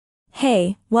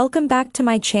Hey, welcome back to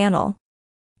my channel.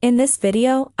 In this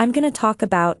video, I'm gonna talk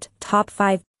about top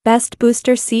 5 best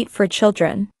booster seat for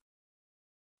children.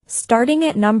 Starting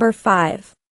at number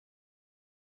 5.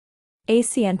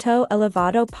 Asiento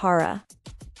Elevado Para.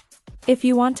 If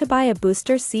you want to buy a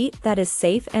booster seat that is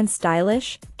safe and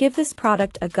stylish, give this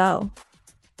product a go.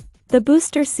 The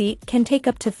booster seat can take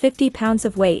up to 50 pounds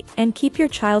of weight and keep your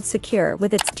child secure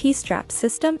with its T-strap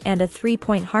system and a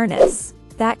 3-point harness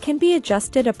that can be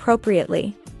adjusted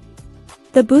appropriately.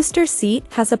 The booster seat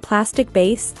has a plastic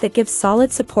base that gives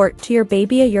solid support to your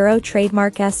baby. A Euro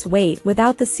trademark S weight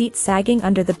without the seat sagging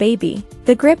under the baby.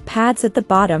 The grip pads at the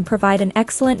bottom provide an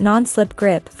excellent non-slip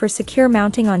grip for secure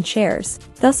mounting on chairs,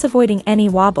 thus avoiding any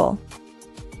wobble.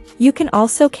 You can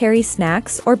also carry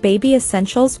snacks or baby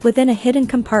essentials within a hidden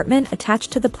compartment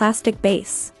attached to the plastic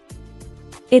base.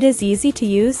 It is easy to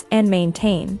use and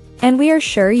maintain, and we are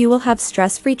sure you will have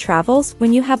stress-free travels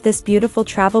when you have this beautiful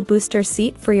travel booster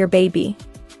seat for your baby.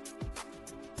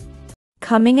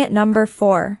 Coming at number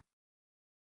 4.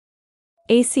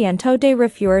 Asiento de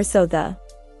Refuerzo.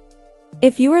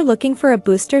 If you are looking for a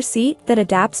booster seat that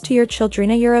adapts to your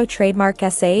children, a Euro trademark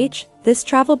SH, this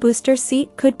travel booster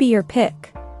seat could be your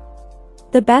pick.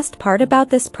 The best part about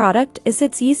this product is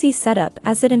its easy setup,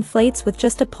 as it inflates with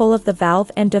just a pull of the valve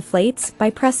and deflates by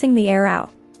pressing the air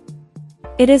out.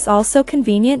 It is also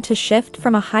convenient to shift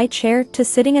from a high chair to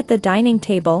sitting at the dining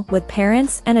table with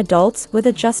parents and adults with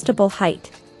adjustable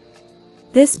height.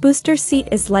 This booster seat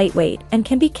is lightweight and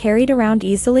can be carried around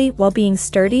easily while being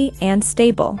sturdy and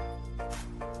stable.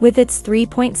 With its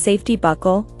 3-point safety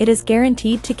buckle, it is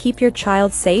guaranteed to keep your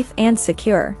child safe and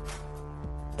secure.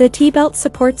 The T-belt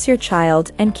supports your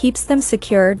child and keeps them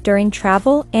secure during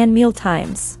travel and meal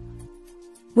times.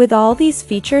 With all these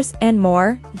features and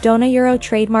more, don't a Euro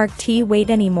trademark T wait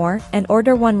anymore and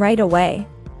order one right away.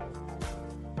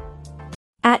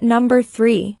 At number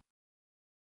 3.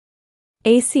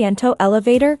 Asiento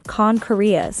Elevator Con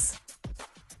Correas.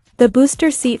 The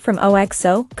booster seat from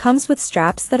OXO comes with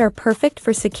straps that are perfect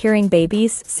for securing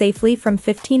babies safely from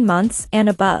 15 months and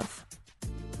above.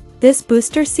 This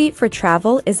booster seat for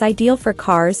travel is ideal for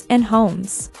cars and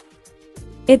homes.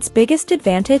 Its biggest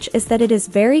advantage is that it is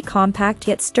very compact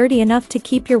yet sturdy enough to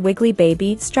keep your wiggly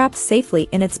baby strapped safely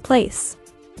in its place.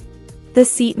 The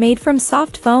seat made from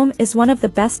soft foam is one of the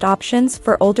best options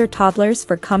for older toddlers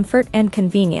for comfort and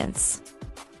convenience.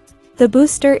 The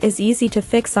booster is easy to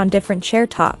fix on different chair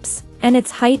tops, and its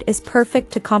height is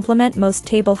perfect to complement most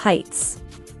table heights.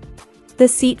 The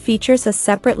seat features a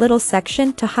separate little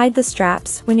section to hide the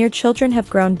straps when your children have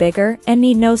grown bigger and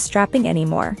need no strapping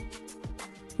anymore.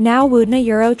 Now would a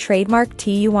Euro trademark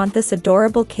T you want this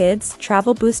adorable kids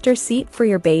travel booster seat for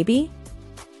your baby?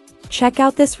 Check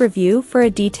out this review for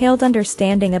a detailed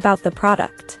understanding about the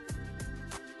product.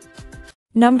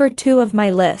 Number 2 of my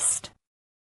list.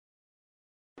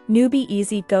 Newbie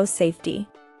Easy Go Safety.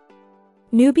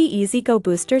 Newbie Easy Go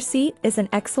Booster Seat is an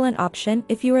excellent option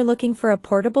if you are looking for a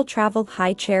portable travel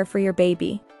high chair for your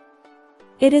baby.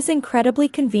 It is incredibly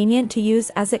convenient to use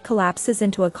as it collapses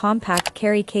into a compact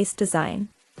carry case design.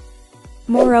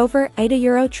 Moreover, a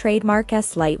Euro trademark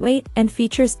S lightweight and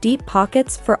features deep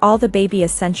pockets for all the baby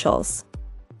essentials.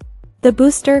 The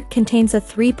booster contains a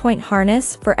 3-point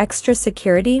harness for extra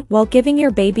security while giving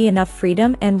your baby enough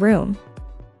freedom and room.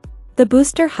 The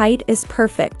booster height is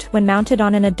perfect when mounted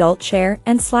on an adult chair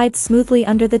and slides smoothly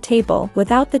under the table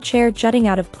without the chair jutting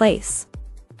out of place.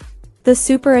 The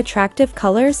super attractive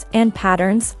colors and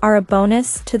patterns are a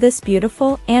bonus to this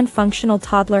beautiful and functional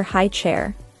toddler high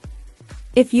chair.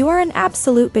 If you are an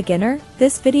absolute beginner,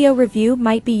 this video review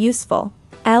might be useful.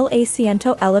 El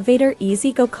Asiento Elevator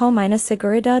Easy Go con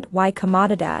seguridad y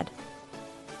comodidad.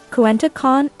 Cuenta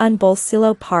con un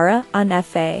bolsillo para un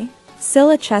fa.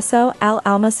 Sil acceso al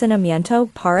almacenamiento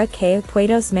para que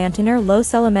puedas mantener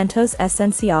los elementos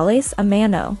esenciales a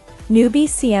mano. Newbie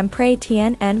siempre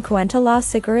tiene en cuenta la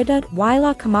seguridad y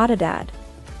la comodidad.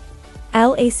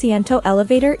 El Asiento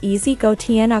Elevator Easy Go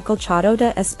tiene acolchado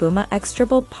de espuma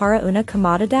extrable para una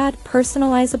comodidad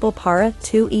personalizable para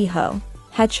tu hijo.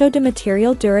 Hecho de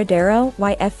material duradero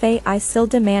y fácil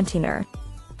de mantener.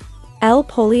 El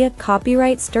Polia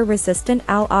Copyright Stir Resistant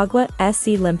al Agua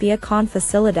y Limpia con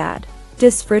Facilidad.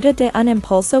 Disfruta de un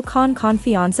impulso con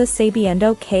confianza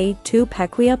sabiendo que tu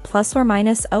pequeña plus o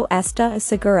menos o está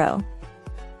seguro.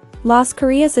 Las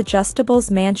correas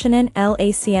adjustables mantienen el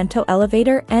asiento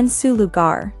elevator en su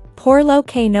lugar, por lo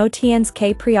que no tienes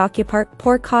que preocupar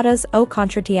por caídas o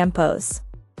contratiempos.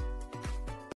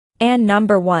 And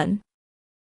number 1.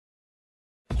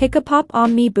 Hiccapop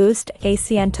Omni Boost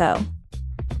Asiento.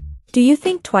 Do you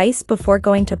think twice before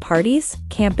going to parties,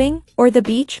 camping, or the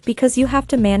beach because you have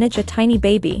to manage a tiny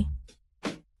baby?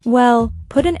 Well,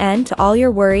 put an end to all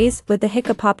your worries with the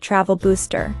Hiccapop Travel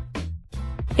Booster.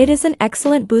 It is an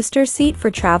excellent booster seat for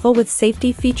travel with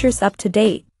safety features up to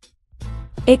date.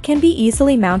 It can be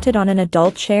easily mounted on an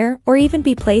adult chair or even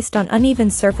be placed on uneven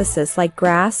surfaces like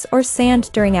grass or sand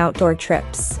during outdoor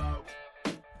trips.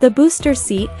 The booster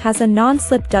seat has a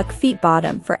non-slip duck feet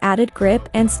bottom for added grip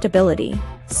and stability,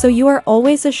 so you are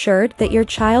always assured that your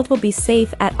child will be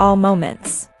safe at all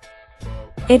moments.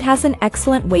 It has an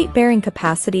excellent weight-bearing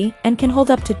capacity and can hold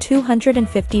up to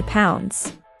 250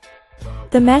 pounds.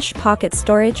 The mesh pocket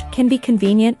storage can be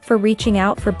convenient for reaching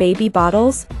out for baby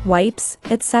bottles, wipes,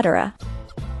 etc.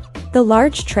 The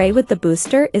large tray with the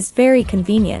booster is very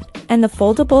convenient, and the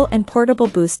foldable and portable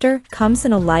booster comes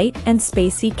in a light and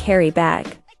spacey carry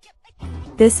bag.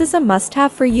 This is a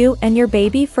must-have for you and your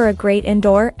baby for a great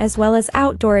indoor as well as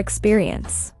outdoor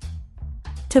experience.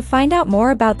 To find out more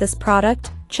about this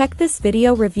product, check this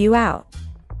video review out.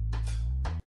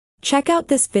 Check out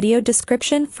this video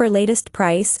description for latest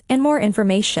price and more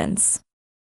informations.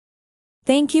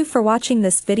 Thank you for watching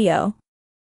this video.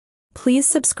 Please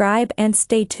subscribe and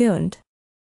stay tuned.